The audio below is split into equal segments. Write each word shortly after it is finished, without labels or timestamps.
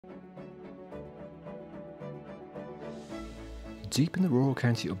Deep in the rural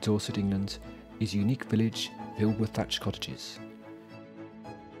county of Dorset, England, is a unique village filled with thatched cottages.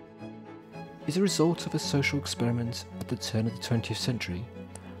 It's a result of a social experiment at the turn of the 20th century,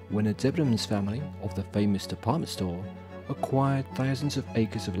 when a Debenhams family of the famous department store acquired thousands of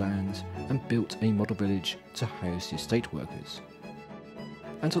acres of land and built a model village to house the estate workers.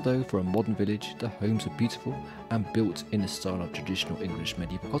 And although for a modern village the homes are beautiful and built in the style of traditional English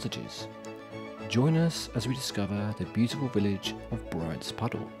medieval cottages, join us as we discover the beautiful village of Briants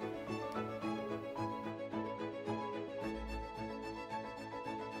Puddle.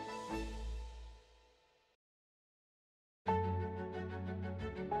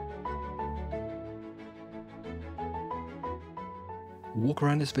 Walk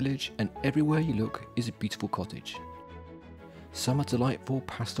around this village and everywhere you look is a beautiful cottage. Some are delightful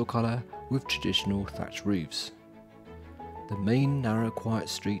pastel colour with traditional thatched roofs. The main narrow quiet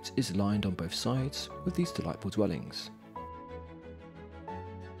street is lined on both sides with these delightful dwellings.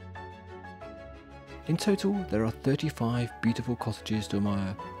 In total there are 35 beautiful cottages to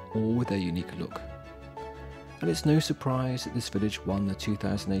admire, all with their unique look. And it's no surprise that this village won the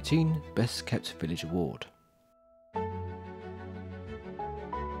 2018 Best Kept Village Award.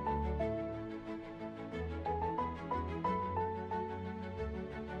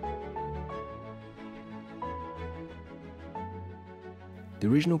 The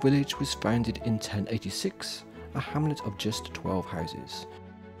original village was founded in 1086, a hamlet of just 12 houses,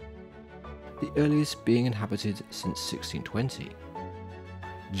 the earliest being inhabited since 1620.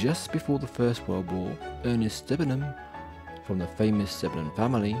 Just before the First World War, Ernest Debenham, from the famous Debenham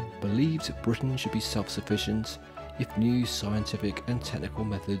family, believed Britain should be self-sufficient if new scientific and technical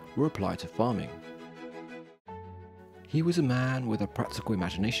methods were applied to farming. He was a man with a practical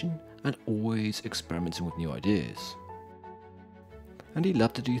imagination and always experimenting with new ideas. And he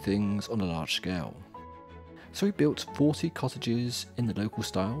loved to do things on a large scale. So he built 40 cottages in the local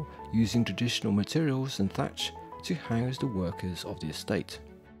style using traditional materials and thatch to house the workers of the estate.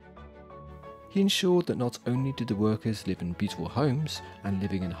 He ensured that not only did the workers live in beautiful homes and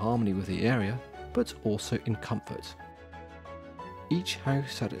living in harmony with the area, but also in comfort. Each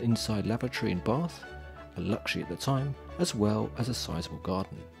house had an inside lavatory and bath, a luxury at the time, as well as a sizable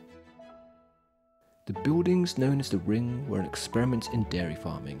garden. The buildings known as the Ring were an experiment in dairy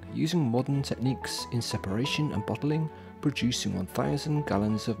farming, using modern techniques in separation and bottling, producing 1,000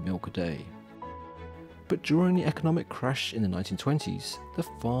 gallons of milk a day. But during the economic crash in the 1920s, the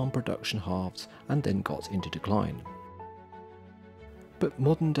farm production halved and then got into decline. But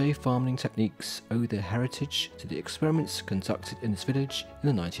modern day farming techniques owe their heritage to the experiments conducted in this village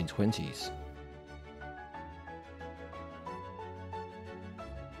in the 1920s.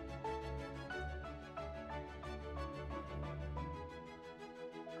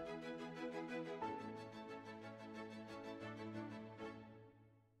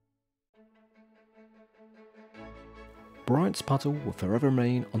 Briants Puddle will forever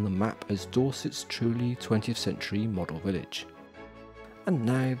remain on the map as Dorset's truly 20th century model village. And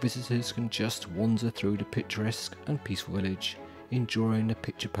now visitors can just wander through the picturesque and peaceful village, enjoying the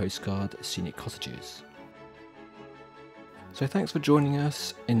picture postcard scenic cottages. So thanks for joining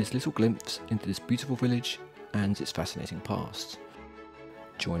us in this little glimpse into this beautiful village and its fascinating past.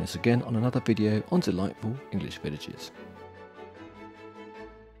 Join us again on another video on delightful English villages.